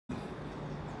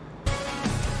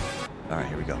All right,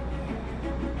 here we go.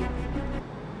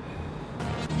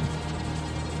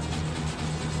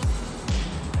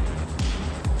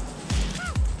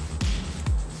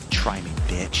 Try me,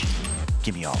 bitch.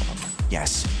 Give me all of them.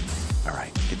 Yes. All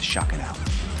right, get the shotgun out.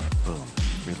 Boom.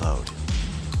 Reload.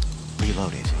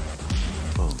 Reload it.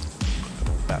 Boom.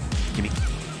 Give me.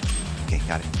 Okay,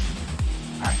 got it.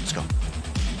 All right, let's go.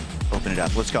 Open it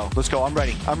up. Let's go. Let's go. I'm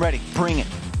ready. I'm ready. Bring it.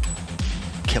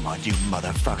 Come on, you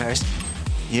motherfuckers.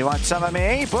 You want some of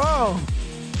me? Boom.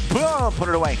 Boom. Put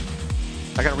it away.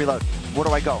 I gotta reload. Where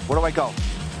do I go? Where do I go?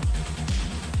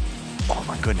 Oh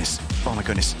my goodness. Oh my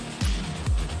goodness.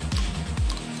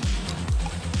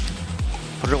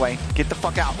 Put it away. Get the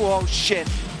fuck out. Oh shit.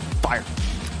 Fire.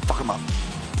 Fuck him up.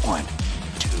 1,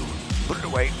 2. Put it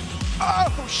away.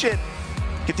 Oh shit.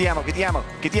 Get the ammo. Get the ammo.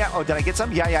 Get the ammo. Oh, did I get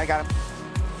some? Yeah, I got him.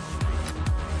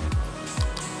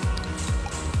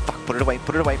 Fuck. Put it away.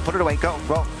 Put it away. Put it away. Go.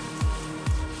 Go.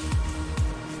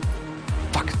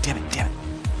 Fuck. Damn it. Damn it.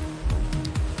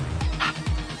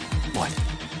 1,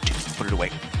 2. Put it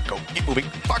away. Go. Keep moving.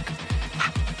 Fuck.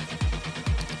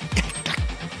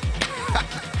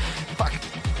 Fuck.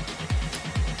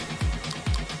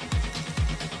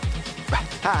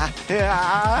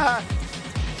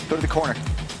 Go to the corner.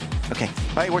 Okay.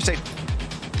 All right, we're safe.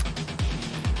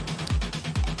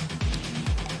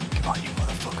 Come on, you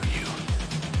motherfucker, you.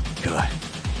 Good.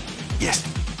 Yes.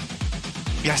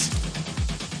 Yes.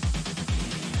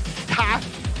 Ha!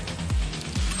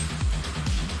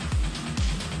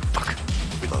 Fuck.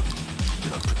 Reload.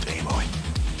 Reload. Put the ammo in.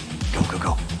 Go, go,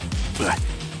 go.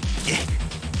 Yeah.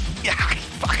 Yeah.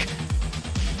 Fuck.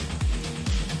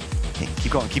 Okay,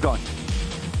 keep going, keep going.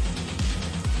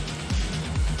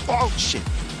 Oh, shit.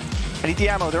 I need the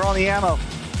ammo. They're on the ammo.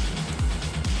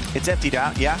 It's emptied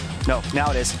out. Yeah? No,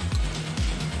 now it is.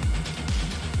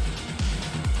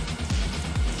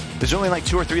 There's only like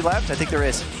 2 or 3 left. I think there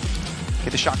is.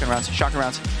 Get the shotgun rounds. Shotgun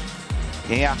rounds.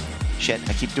 Yeah. Shit.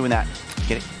 I keep doing that.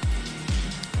 Get it.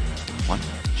 1.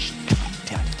 Shit. Come on.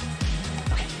 Damn it.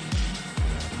 Okay.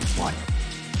 1,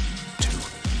 2.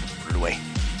 Put it away.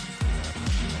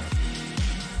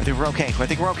 I think we're okay. I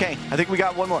think we're okay. I think we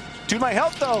got one more. Dude, my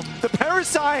health though. The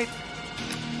parasite.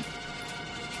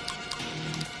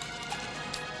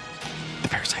 The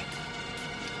parasite.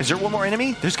 Is there one more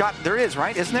enemy? There is,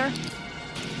 right? Isn't there?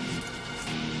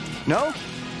 No?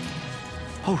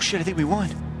 Oh shit, I think we won.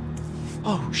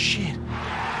 Oh shit.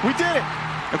 We did it.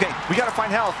 Okay, we gotta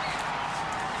find health.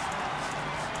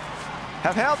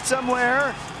 Have health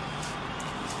somewhere.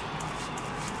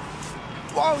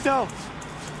 Whoa, no.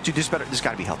 Dude, there's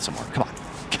gotta be health somewhere. Come on.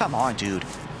 Come on, dude.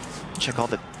 Check all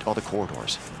the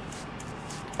corridors.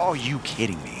 Oh, you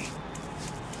kidding me?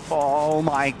 Oh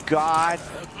my god.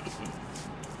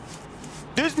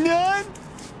 There's none?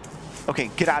 Okay,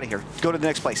 get out of here. Go to the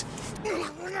next place. No!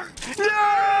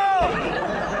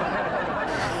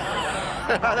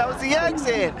 That was the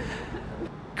exit.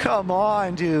 Come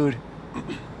on, dude.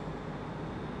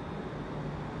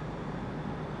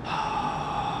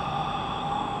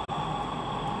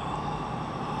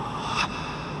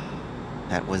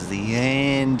 That was the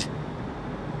end.